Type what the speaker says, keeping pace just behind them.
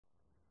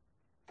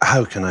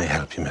How can I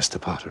help you,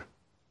 Mr. Potter?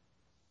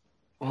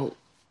 Well,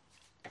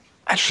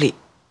 actually,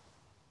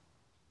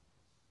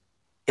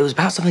 it was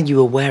about something you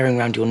were wearing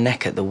around your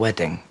neck at the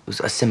wedding. It was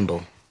a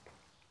symbol.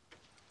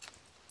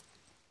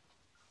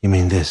 You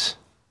mean this?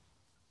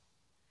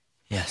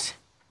 Yes.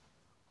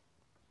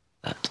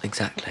 That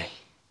exactly.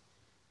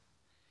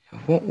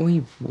 What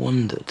we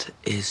wondered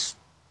is...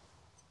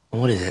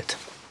 what is it?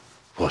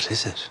 What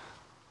is it?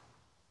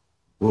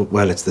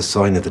 Well, it's the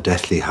sign of the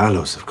Deathly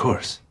Hallows, of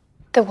course.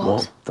 The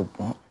what? The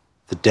what?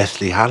 The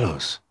Deathly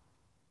Hallows.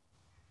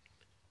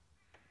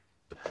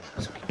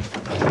 Where's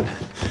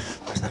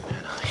that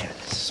man? Oh, here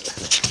it is.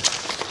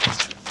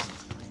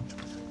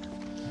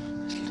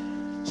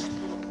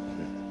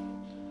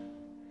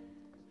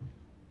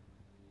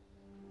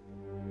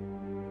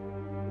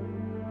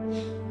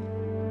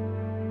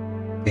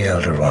 The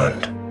Elder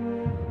Wand.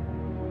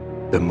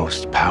 The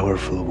most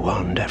powerful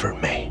wand ever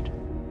made.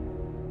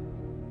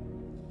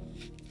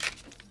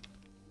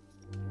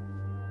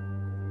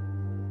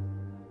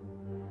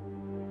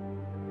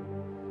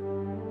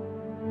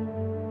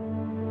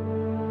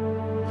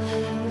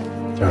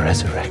 The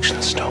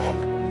Resurrection Stone.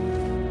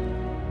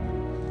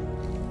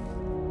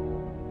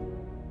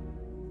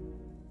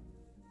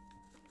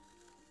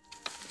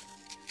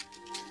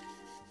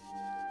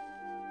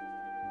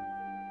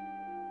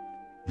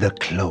 The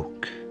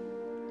Cloak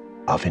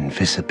of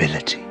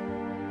Invisibility.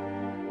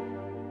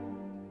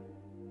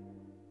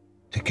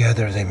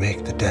 Together they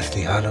make the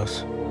Deathly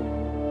Hallows.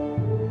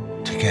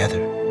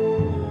 Together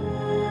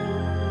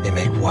they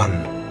make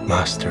one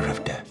Master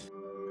of Death.